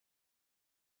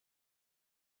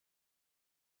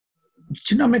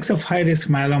genomics of high-risk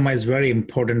myeloma is very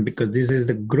important because this is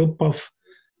the group of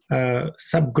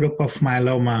subgroup of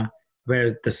myeloma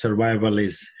where the survival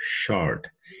is short.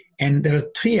 And there are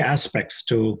three aspects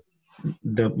to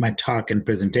my talk and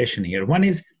presentation here. One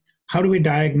is, how do we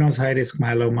diagnose high-risk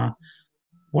myeloma?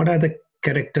 What are the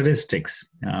characteristics,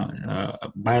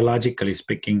 biologically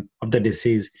speaking, of the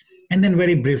disease? And then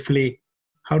very briefly,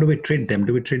 how do we treat them?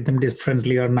 Do we treat them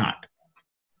differently or not?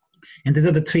 And these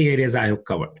are the three areas I have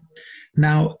covered.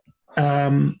 Now,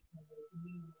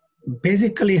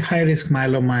 basically, high-risk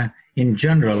myeloma in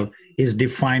general is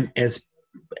defined as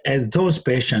those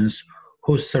patients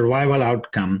whose survival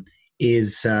outcome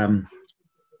is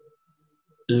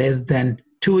less than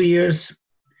 2 years.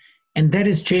 And that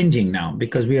is changing now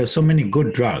because we have so many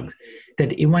good drugs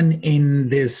that even in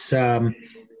this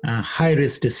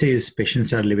high-risk disease,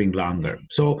 patients are living longer.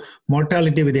 So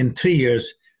mortality within 3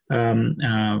 years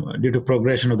due to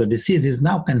progression of the disease is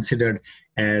now considered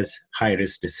as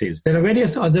high-risk disease. There are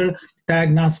various other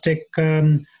diagnostic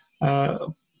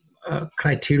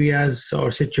criteria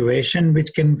or situation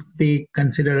which can be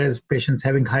considered as patients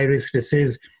having high-risk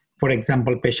disease. For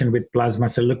example, patient with plasma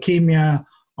cell leukemia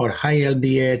or high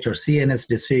LDH or CNS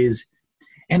disease.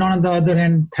 And on the other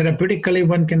hand, therapeutically,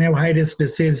 one can have high-risk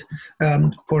disease.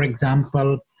 For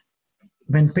example,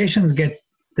 when patients get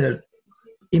the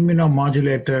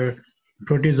immunomodulator,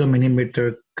 proteasome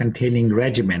inhibitor containing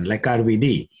regimen like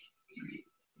RVD,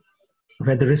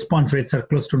 where the response rates are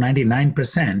close to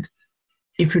 99%,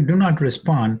 if you do not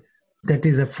respond, that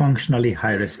is a functionally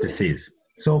high-risk disease.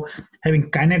 So having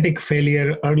kinetic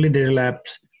failure, early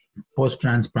relapse,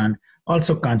 post-transplant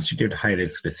also constitute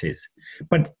high-risk disease.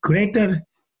 But greater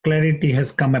clarity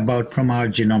has come about from our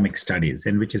genomic studies,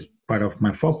 and which is part of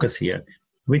my focus here,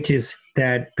 which is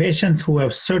that patients who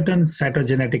have certain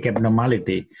cytogenetic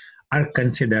abnormality are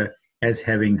considered as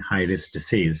having high-risk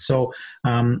disease. So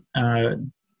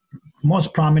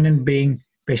most prominent being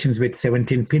patients with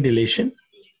 17p deletion,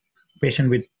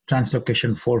 patient with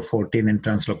translocation 414 and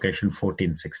translocation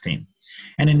 1416.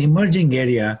 And an emerging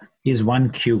area is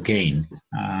 1q gain,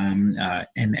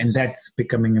 and that's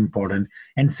becoming important.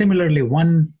 And similarly,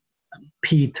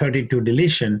 1p32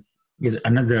 deletion is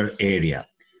another area.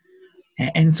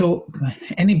 And so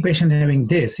any patient having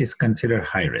this is considered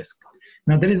high risk.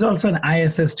 Now, there is also an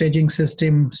Iss Staging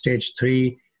System. Stage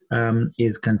 3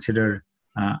 is considered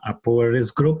a poor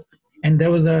risk group. And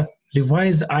there was a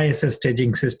revised Iss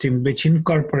Staging System which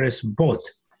incorporates both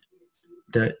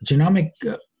the genomic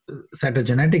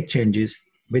cytogenetic changes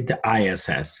with the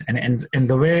ISS. And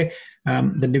the way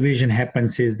the division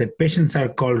happens is that patients are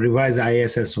called revised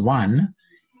ISS1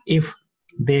 if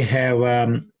they have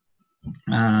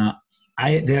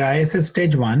their ISS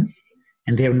stage 1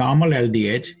 and they have normal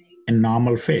LDH and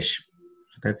normal FISH.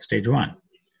 So that's stage 1.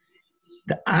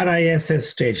 The RISS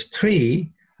stage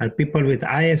 3 are people with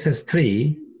ISS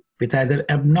 3 with either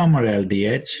abnormal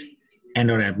LDH and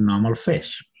or abnormal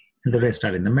FISH. And the rest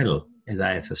are in the middle as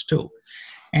ISS 2.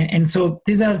 And so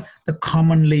these are the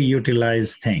commonly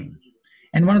utilized thing.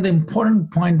 And one of the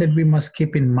important points that we must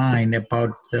keep in mind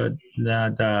about the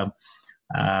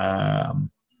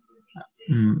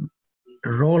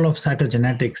role of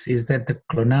cytogenetics is that the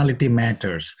clonality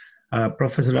matters.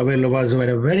 Professor Abhay Lovazo had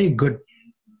a very good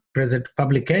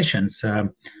publications,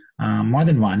 more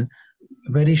than one,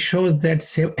 where he shows that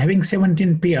having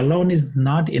 17p alone is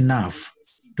not enough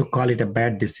to call it a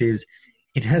bad disease.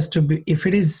 It has to be, if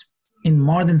it is in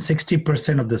more than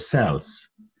 60% of the cells,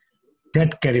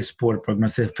 that carries poor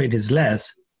prognosis. If it is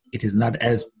less, it is not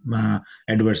as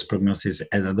adverse prognosis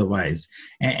as otherwise.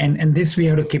 And this we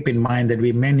have to keep in mind that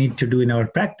we may need to do in our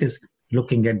practice,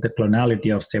 looking at the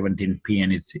clonality of 17p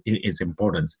and its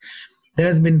importance. There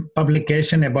has been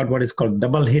publication about what is called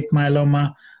double hit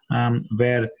myeloma,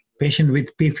 where patient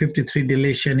with p53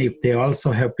 deletion, if they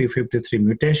also have p53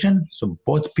 mutation, so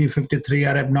both p53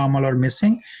 are abnormal or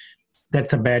missing,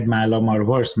 that's a bad myeloma or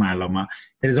worse myeloma.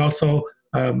 There is also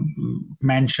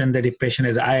mentioned that if patient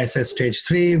has ISS stage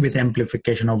 3 with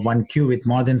amplification of 1q with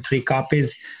more than 3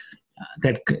 copies,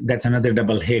 that's another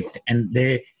double hit. And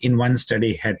they, in one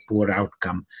study, had poor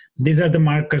outcome. These are the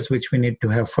markers which we need to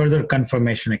have further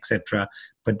confirmation, etc.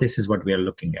 But this is what we are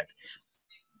looking at.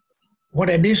 What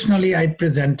additionally I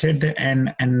presented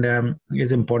and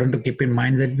is important to keep in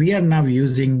mind that we are now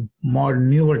using more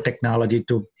newer technology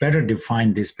to better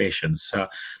define these patients.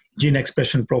 Gene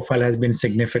expression profile has been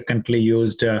significantly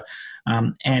used,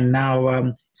 and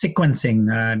now sequencing,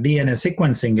 DNA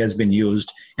sequencing has been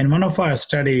used. And one of our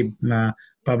study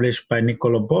published by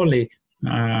Niccolo Bolli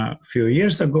a few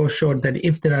years ago showed that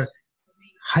if there are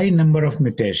high number of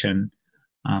mutation,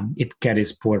 it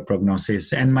carries poor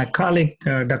prognosis. And my colleague,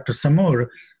 Dr. Samur,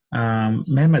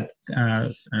 Mehmet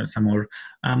Samur,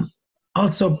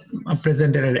 also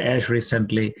presented at ASH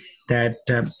recently that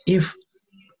if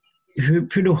you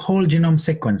do whole genome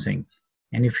sequencing,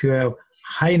 and if you have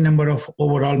high number of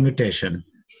overall mutation,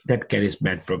 that carries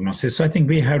bad prognosis. So I think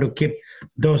we have to keep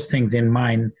those things in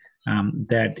mind,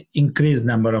 that increased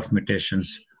number of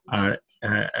mutations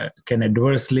can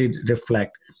adversely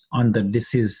reflect on the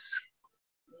disease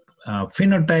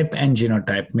phenotype and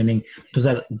genotype, meaning those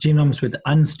are genomes with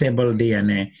unstable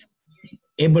DNA,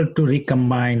 able to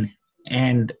recombine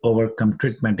and overcome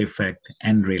treatment effect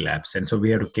and relapse. And so we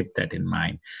have to keep that in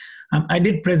mind. I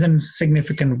did present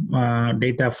significant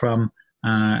data from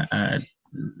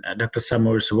Dr.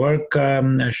 Samur's work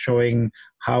showing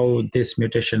how these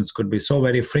mutations could be so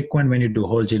very frequent when you do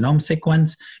whole genome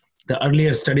sequence. The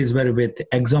earlier studies were with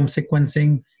exome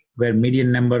sequencing, where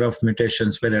median number of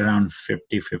mutations were around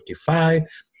 50, 55.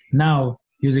 Now,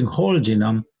 using whole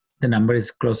genome, the number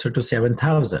is closer to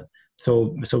 7,000.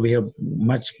 So we have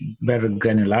much better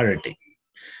granularity.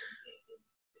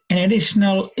 An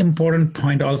additional important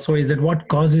point also is that what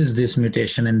causes this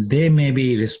mutation, and they may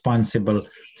be responsible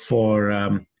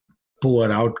for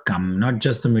poor outcome, not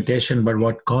just the mutation, but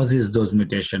what causes those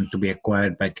mutations to be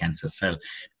acquired by cancer cell.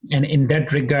 And in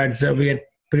that regards, we had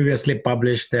previously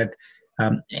published that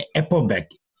ApoBec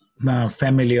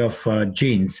family of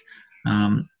genes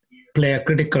play a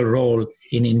critical role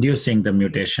in inducing the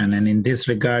mutation. And in this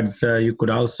regards, you could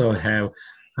also have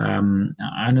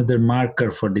another marker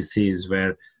for disease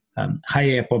where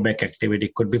high ApoBec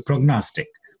activity could be prognostic.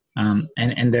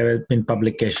 And there have been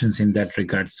publications in that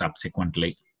regard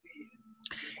subsequently.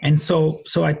 And so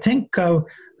I think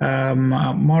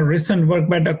more recent work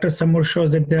by Dr. Samur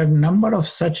shows that there are a number of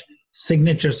such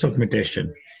signatures of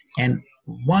mutation. And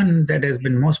one that has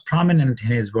been most prominent in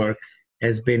his work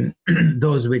has been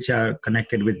those which are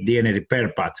connected with DNA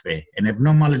repair pathway. And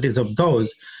abnormalities of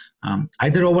those,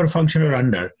 either overfunction or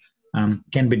under,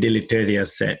 can be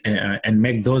deleterious and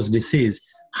make those disease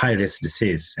high-risk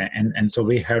disease. And so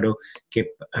we have to keep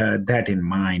that in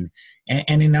mind.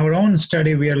 And in our own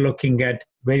study, we are looking at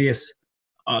various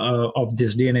of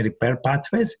these DNA repair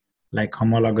pathways, like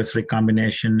homologous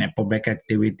recombination, ApoBec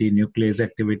activity, nuclease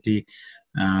activity,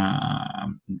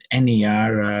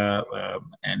 NER,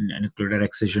 and nuclear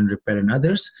excision repair, and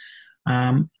others.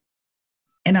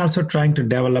 And also trying to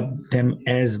develop them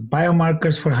as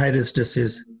biomarkers for high-risk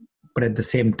disease, but at the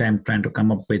same time trying to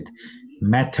come up with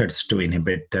methods to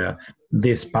inhibit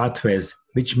these pathways,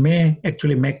 which may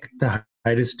actually make the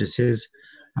high-risk disease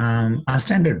a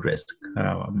standard risk,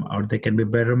 or they can be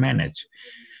better managed.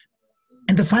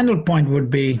 And the final point would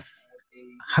be,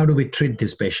 how do we treat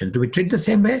this patient? Do we treat the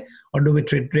same way, or do we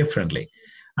treat differently?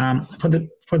 For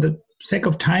the sake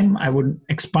of time, I would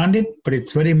expand it, but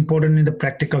it's very important in the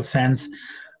practical sense.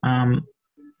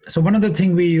 So one of the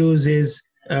things we use is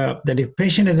that if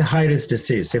patient has a high-risk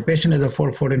disease, say patient has a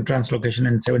 414 translocation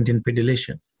and 17p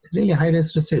deletion, it's really a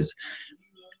high-risk disease.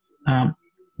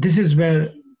 This is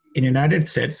where in United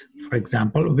States, for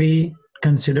example, we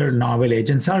consider novel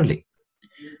agents early.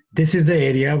 This is the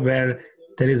area where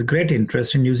there is great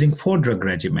interest in using 4-drug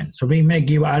regimen. So we may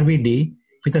give RVD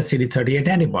with a CD38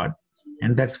 antibody,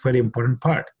 and that's a very important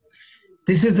part.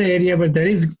 This is the area where there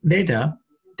is data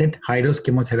that high-dose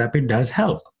chemotherapy does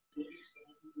help.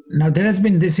 Now, there has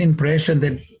been this impression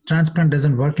that transplant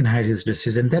doesn't work in high-risk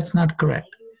disease, and that's not correct.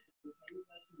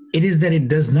 It is that it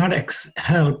does not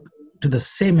help to the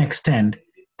same extent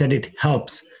that it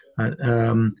helps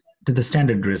to the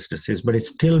standard risk disease, but it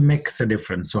still makes a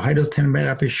difference. So high-dose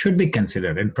therapy should be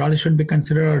considered, and probably should be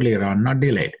considered earlier on, not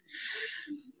delayed.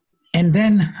 And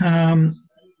then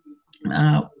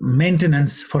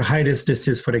maintenance for high-risk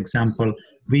disease, for example,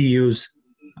 we use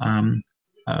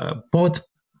both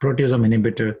proteasome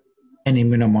inhibitor and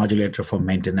immunomodulator for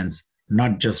maintenance,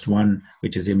 not just one,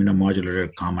 which is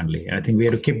immunomodulator commonly. And I think we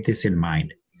have to keep this in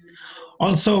mind.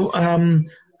 Also,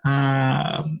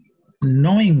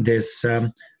 knowing this,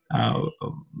 there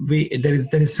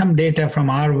is some data from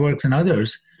our works and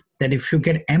others that if you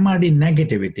get MRD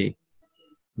negativity,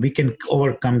 we can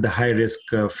overcome the high-risk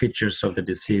features of the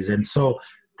disease. And so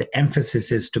the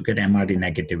emphasis is to get MRD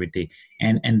negativity.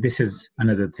 And this is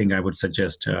another thing I would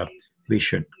suggest we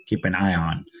should keep an eye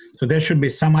on. So there should be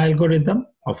some algorithm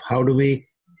of how do we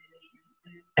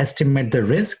estimate the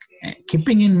risk,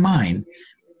 keeping in mind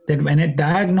that when a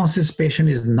diagnosis patient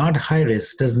is not high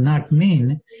risk does not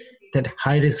mean that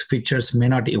high risk features may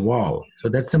not evolve. So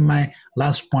that's my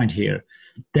last point here,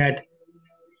 that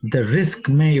the risk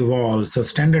may evolve. So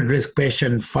standard risk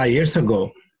patient 5 years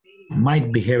ago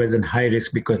might behave as a high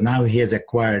risk because now he has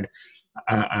acquired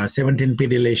 17p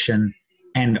deletion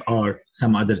and or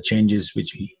some other changes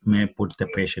which may put the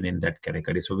patient in that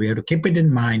category. So we have to keep it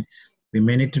in mind. We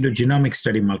may need to do genomic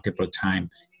study multiple times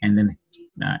and then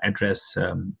address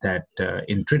that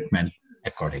in treatment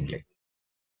accordingly.